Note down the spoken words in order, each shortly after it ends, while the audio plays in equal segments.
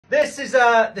This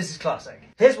is classic.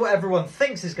 Here's what everyone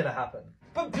thinks is gonna happen.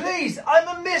 But please, I'm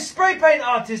a mere spray paint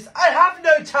artist. I have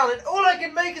no talent. All I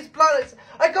can make is planets.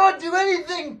 I can't do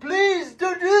anything. Please,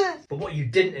 don't do this. But what you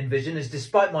didn't envision is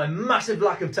despite my massive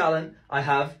lack of talent, I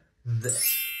have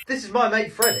this. This is my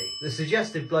mate Freddy, the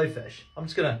suggestive blowfish. I'm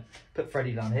just gonna put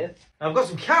Freddy down here. Now I've got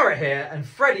some carrot here, and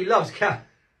Freddy loves carrot.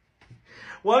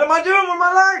 What am I doing with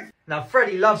my life? Now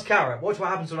Freddy loves carrot. Watch what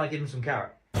happens when I give him some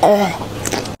carrot.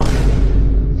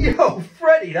 Yo,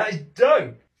 Freddy, that is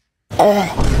dope.